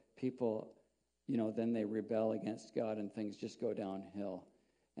where people, then they rebel against God and things just go downhill.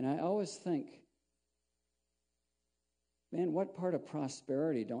 And I always think, man, what part of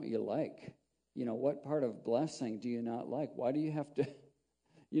prosperity don't you like? What part of blessing do you not like? Why do you have to,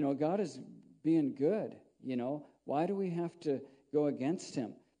 God is being good, Why do we have to go against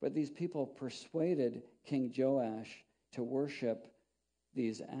him? But these people persuaded King Joash to worship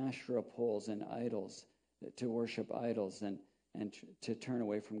these Asherah poles and idols, to worship idols and to turn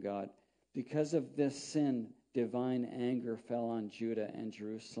away from God. Because of this sin, divine anger fell on Judah and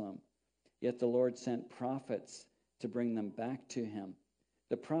Jerusalem. Yet the Lord sent prophets to bring them back to him.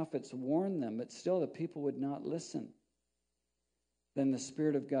 The prophets warned them, but still the people would not listen. Then the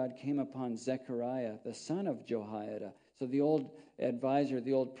Spirit of God came upon Zechariah, the son of Jehoiada. So the old advisor,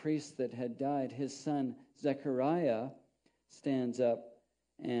 the old priest that had died, his son Zechariah stands up,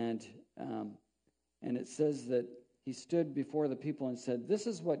 and it says that he stood before the people and said, "This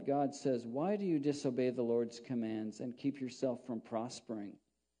is what God says. Why do you disobey the Lord's commands and keep yourself from prospering?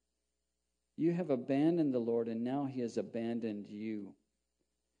 You have abandoned the Lord, and now he has abandoned you."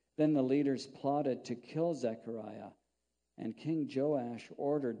 Then the leaders plotted to kill Zechariah, and King Joash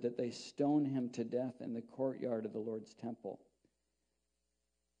ordered that they stone him to death in the courtyard of the Lord's temple.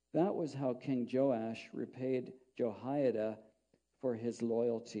 That was how King Joash repaid Jehoiada for his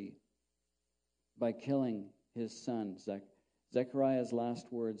loyalty, by killing his son. Zechariah's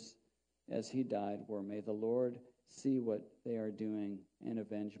last words as he died were, "May the Lord see what they are doing and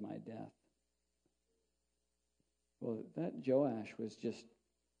avenge my death." Well, that Joash was just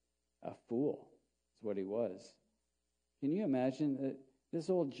a fool, is what he was. Can you imagine that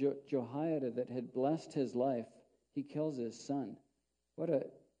this old Jehoiada that had blessed his life, he kills his son? What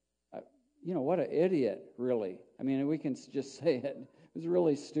an idiot, really. I mean, we can just say it. It was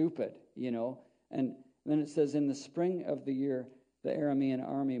really stupid, And then it says, in the spring of the year, the Aramean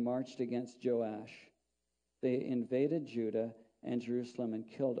army marched against Joash. They invaded Judah and Jerusalem and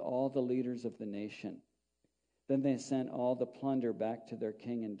killed all the leaders of the nation. Then they sent all the plunder back to their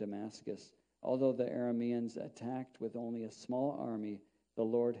king in Damascus. Although the Arameans attacked with only a small army, the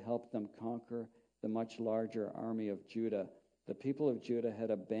Lord helped them conquer the much larger army of Judah. The people of Judah had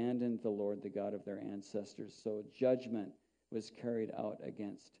abandoned the Lord, the God of their ancestors, so judgment was carried out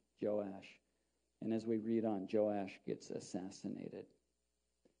against Joash. And as we read on, Joash gets assassinated.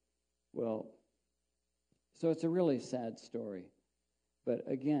 Well, so it's a really sad story. But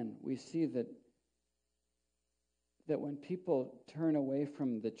again, we see that when people turn away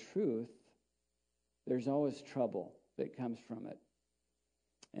from the truth, there's always trouble that comes from it.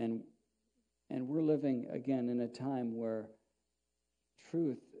 And we're living, again, in a time where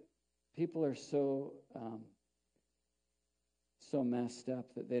people are so messed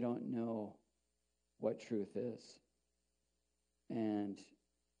up that they don't know what truth is. And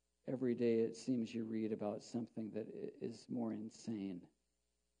every day it seems you read about something that is more insane.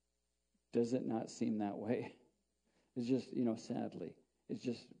 Does it not seem that way? It's just, sadly, it's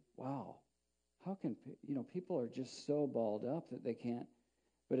just, wow. How can, people are just so balled up that they can't.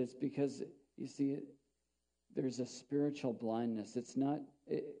 But it's because, you see, there's a spiritual blindness.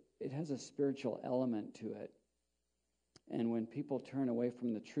 It has a spiritual element to it. And when people turn away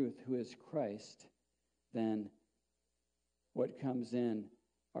from the truth, who is Christ, then what comes in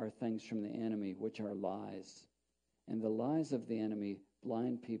are things from the enemy, which are lies. And the lies of the enemy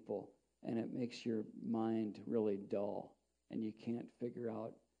blind people, and it makes your mind really dull, and you can't figure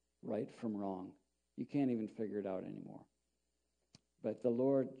out right from wrong. You can't even figure it out anymore. But the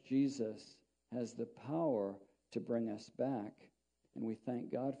Lord Jesus has the power to bring us back, and we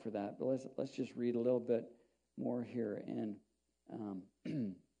thank God for that. But let's just read a little bit more here in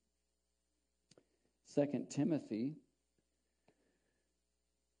 2 Timothy.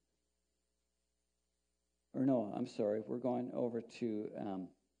 Or no, I'm sorry. We're going over to,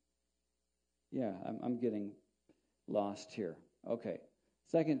 I'm getting lost here. Okay.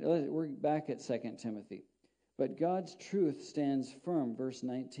 We're back at 2 Timothy. But God's truth stands firm, verse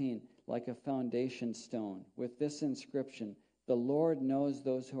 19, like a foundation stone, with this inscription: the Lord knows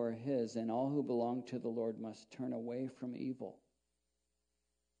those who are his, and all who belong to the Lord must turn away from evil.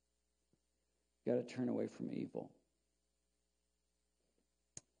 Got to turn away from evil.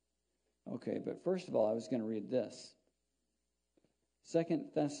 Okay, but first of all, I was going to read this. 2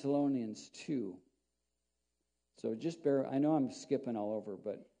 Thessalonians 2. So just I know I'm skipping all over,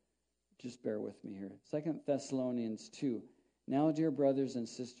 but just bear with me here. 2 Thessalonians 2. Now, dear brothers and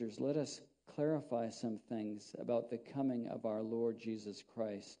sisters, let us clarify some things about the coming of our Lord Jesus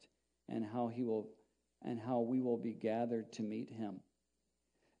Christ and how we will be gathered to meet him.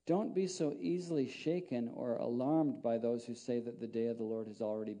 Don't be so easily shaken or alarmed by those who say that the day of the Lord has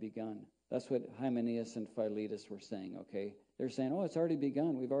already begun. That's what Hymenaeus and Philetus were saying, okay? They're saying, it's already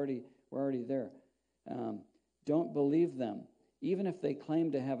begun. We're already there. Don't believe them. Even if they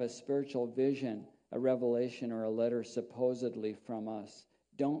claim to have a spiritual vision, a revelation, or a letter supposedly from us,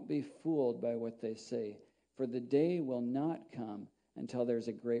 don't be fooled by what they say. For the day will not come until there's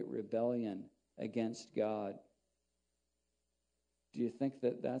a great rebellion against God. Do you think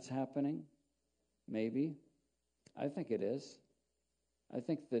that that's happening? Maybe. I think it is. I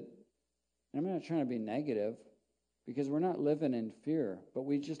think that, and I'm not trying to be negative, because we're not living in fear, but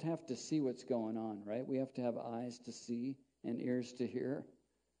we just have to see what's going on, right? We have to have eyes to see and ears to hear.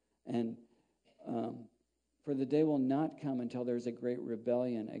 And for the day will not come until there's a great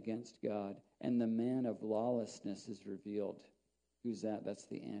rebellion against God, and the man of lawlessness is revealed. Who's that? That's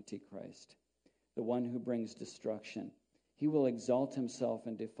the Antichrist, the one who brings destruction. He will exalt himself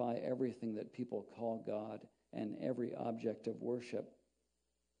and defy everything that people call God and every object of worship.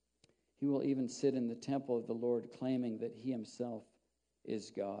 He will even sit in the temple of the Lord, claiming that he himself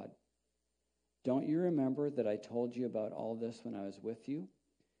is God. Don't you remember that I told you about all this when I was with you?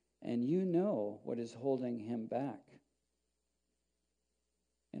 And you know what is holding him back.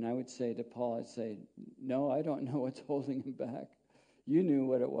 And I would say to Paul, I'd say, no, I don't know what's holding him back. You knew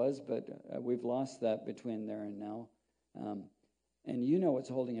what it was, but we've lost that between there and now. And you know what's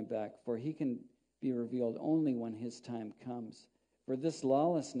holding him back, for he can be revealed only when his time comes. For this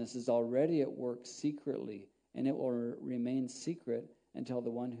lawlessness is already at work secretly, and it will remain secret until the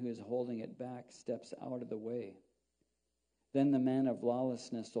one who is holding it back steps out of the way. Then the man of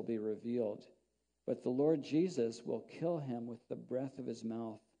lawlessness will be revealed, but the Lord Jesus will kill him with the breath of his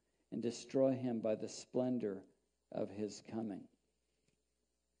mouth and destroy him by the splendor of his coming.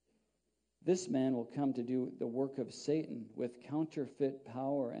 This man will come to do the work of Satan with counterfeit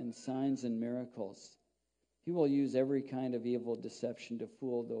power and signs and miracles. He will use every kind of evil deception to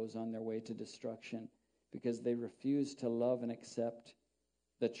fool those on their way to destruction, because they refuse to love and accept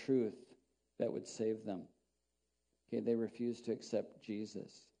the truth that would save them. Okay, they refuse to accept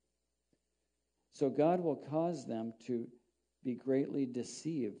Jesus. So God will cause them to be greatly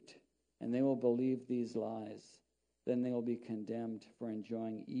deceived, and they will believe these lies. Then they will be condemned for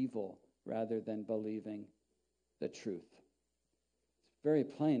enjoying evil rather than believing the truth. It's very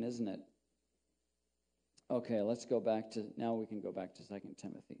plain, isn't it? Okay, let's go back to, now we can go back to 2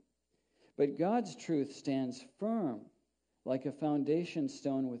 Timothy. But God's truth stands firm like a foundation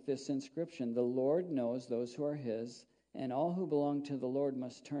stone with this inscription: the Lord knows those who are his, and all who belong to the Lord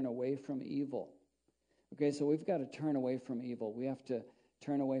must turn away from evil. Okay, so we've got to turn away from evil. We have to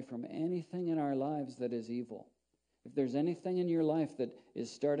turn away from anything in our lives that is evil. If there's anything in your life that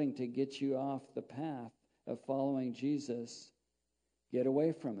is starting to get you off the path of following Jesus, get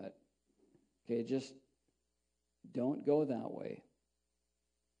away from it. Okay, just don't go that way.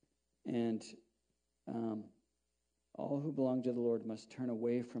 And all who belong to the Lord must turn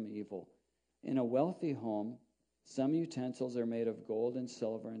away from evil. In a wealthy home, some utensils are made of gold and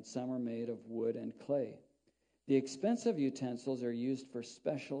silver, and some are made of wood and clay. The expensive utensils are used for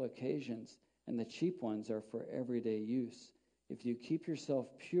special occasions, and the cheap ones are for everyday use. If you keep yourself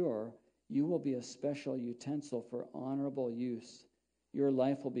pure, you will be a special utensil for honorable use. Your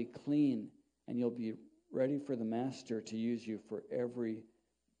life will be clean, and you'll be ready for the master to use you for every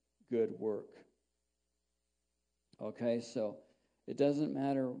good work. Okay, so it doesn't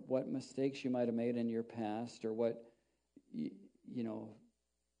matter what mistakes you might have made in your past or what,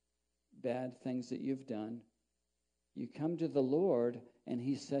 bad things that you've done. You come to the Lord and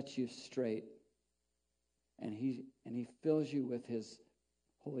he sets you straight. And he fills you with his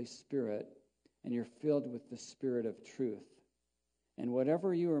Holy Spirit, and you're filled with the Spirit of truth. And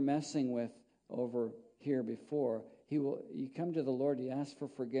whatever you were messing with over here before, you come to the Lord, you ask for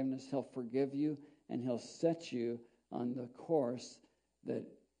forgiveness, he'll forgive you, and he'll set you on the course that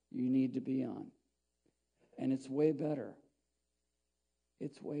you need to be on. And it's way better.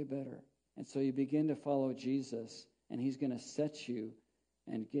 It's way better. And so you begin to follow Jesus, and he's going to set you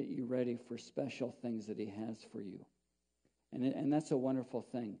and get you ready for special things that he has for you. And that's a wonderful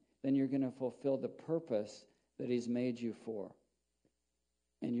thing. Then you're going to fulfill the purpose that he's made you for.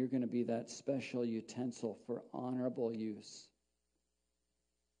 And you're going to be that special utensil for honorable use.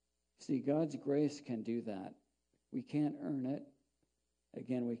 See, God's grace can do that. We can't earn it.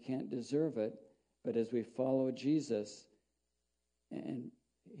 Again, we can't deserve it. But as we follow Jesus, and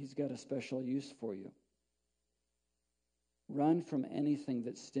he's got a special use for you. Run from anything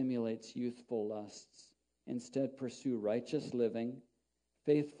that stimulates youthful lusts. Instead, pursue righteous living,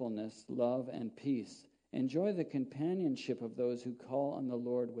 faithfulness, love, and peace. Enjoy the companionship of those who call on the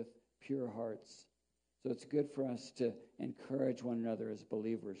Lord with pure hearts. So it's good for us to encourage one another as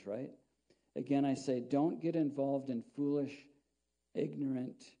believers, right? Again, I say, don't get involved in foolish,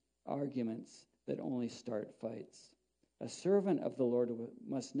 ignorant arguments that only start fights. A servant of the Lord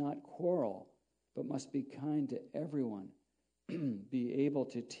must not quarrel, but must be kind to everyone, be able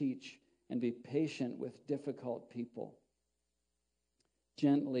to teach, and be patient with difficult people.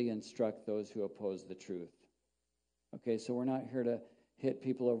 Gently instruct those who oppose the truth. Okay, so we're not here to hit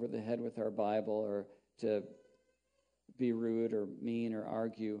people over the head with our Bible or to be rude or mean or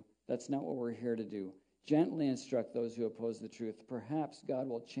argue. That's not what we're here to do. Gently instruct those who oppose the truth. Perhaps God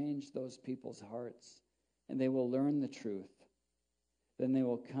will change those people's hearts and they will learn the truth. Then they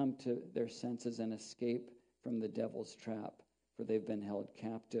will come to their senses and escape from the devil's trap, for they've been held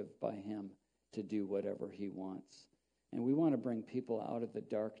captive by him to do whatever he wants. And we want to bring people out of the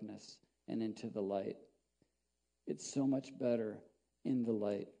darkness and into the light. It's so much better in the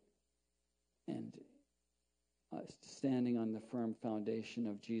light and standing on the firm foundation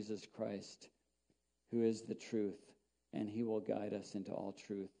of Jesus Christ, who is the truth, and he will guide us into all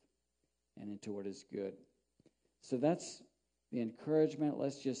truth and into what is good. So that's the encouragement.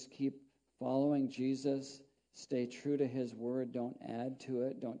 Let's just keep following Jesus. Stay true to his word. Don't add to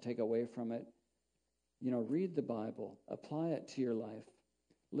it. Don't take away from it. Read the Bible. Apply it to your life.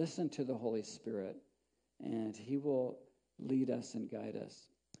 Listen to the Holy Spirit, and he will lead us and guide us.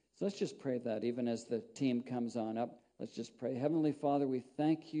 So let's just pray that even as the team comes on up. Let's just pray. Heavenly Father, we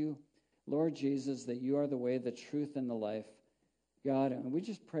thank you, Lord Jesus, that you are the way, the truth, and the life. God, and we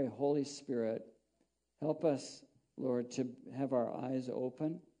just pray, Holy Spirit, help us, Lord, to have our eyes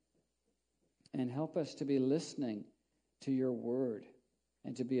open and help us to be listening to your word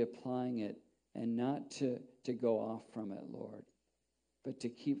and to be applying it and not to go off from it, Lord, but to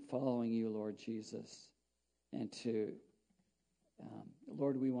keep following you, Lord Jesus, and to,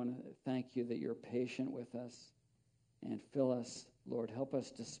 Lord, we want to thank you that you're patient with us and fill us, Lord, help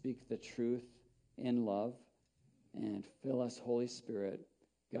us to speak the truth in love and fill us, Holy Spirit,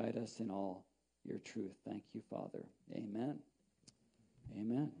 guide us in all your truth. Thank you, Father. Amen.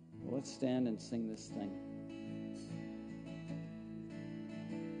 Amen. Well, let's stand and sing this thing.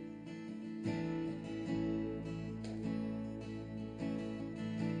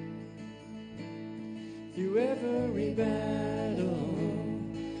 Through every battle,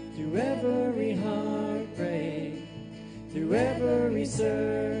 through every heartbreak, through every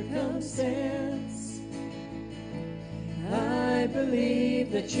circumstance, I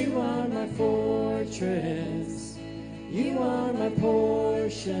believe that you are my fortress, you are my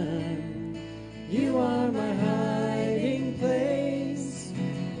portion, you are my hiding place.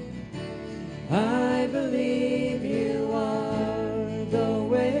 I believe you are the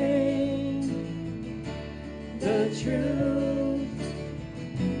way, the truth,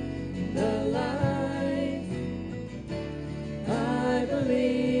 the life. I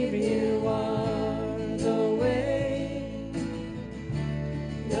believe you are the way,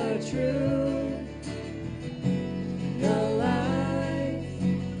 the truth, the life.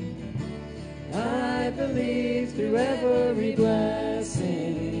 I believe through every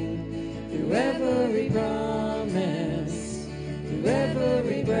blessing, through every promise, through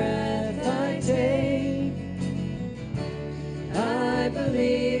every breath I take. I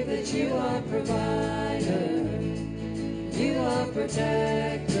believe that you are provider, you are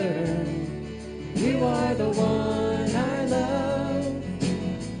protector, you are the one I love.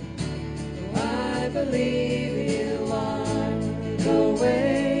 I believe you are the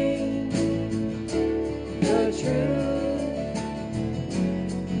way, the truth,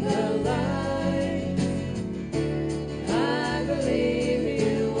 the life. I believe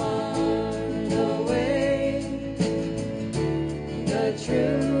you are the way, the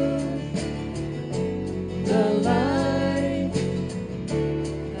truth, the life.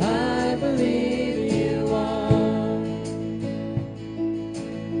 I believe you are.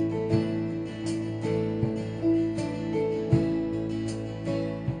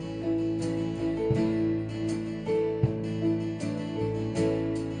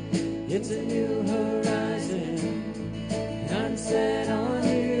 It's a new horizon, I'm set on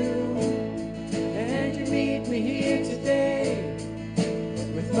you, and you meet me here today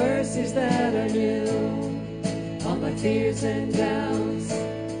with mercies that are new. All my fears and doubts,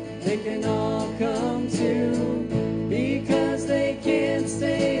 they can all come true, because they can't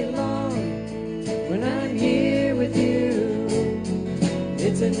stay long when I'm here with you.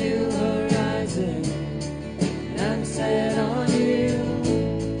 It's a new horizon, and I'm set on you,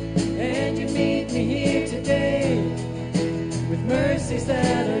 and you meet me here today with mercies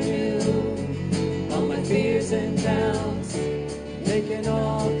that are new. All my fears and doubts, they can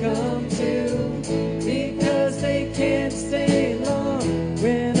all come true, because they can't stay long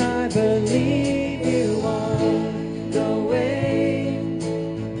when I believe you are the way,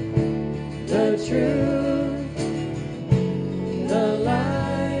 the truth, the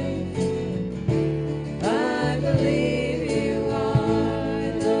life.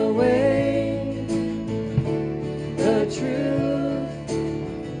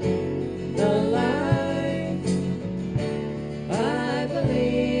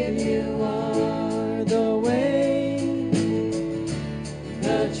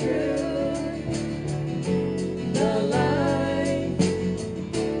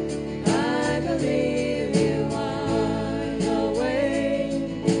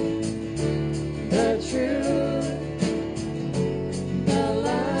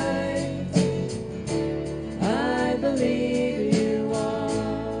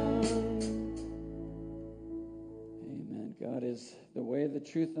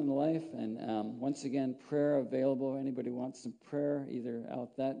 truth, and the life. And once again, prayer available. Anybody wants some prayer, either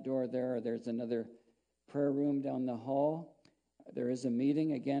out that door there, or there's another prayer room down the hall. There is a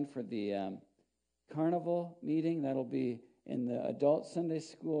meeting again for the carnival meeting. That'll be in the adult Sunday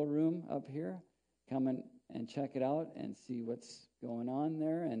school room up here. Come and check it out and see what's going on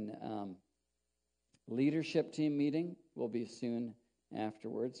there. And leadership team meeting will be soon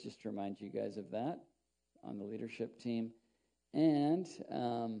afterwards, just to remind you guys of that on the leadership team. And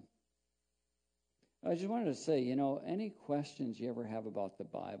I just wanted to say, any questions you ever have about the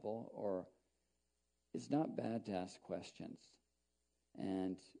Bible, or it's not bad to ask questions.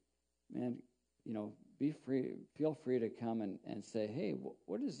 And, man, feel free to come and say, hey,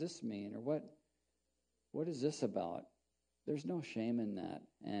 what does this mean? Or what is this about? There's no shame in that.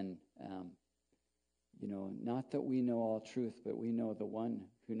 And, not that we know all truth, but we know the one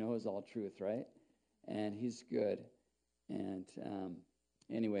who knows all truth, right? And he's good. And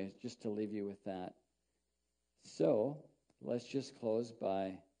anyway, just to leave you with that. So let's just close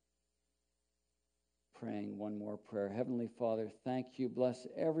by praying one more prayer. Heavenly Father, thank you. Bless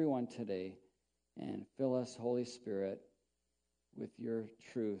everyone today and fill us, Holy Spirit, with your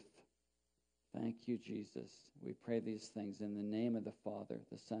truth. Thank you, Jesus. We pray these things in the name of the Father,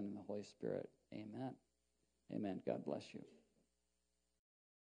 the Son, and the Holy Spirit. Amen. Amen. God bless you.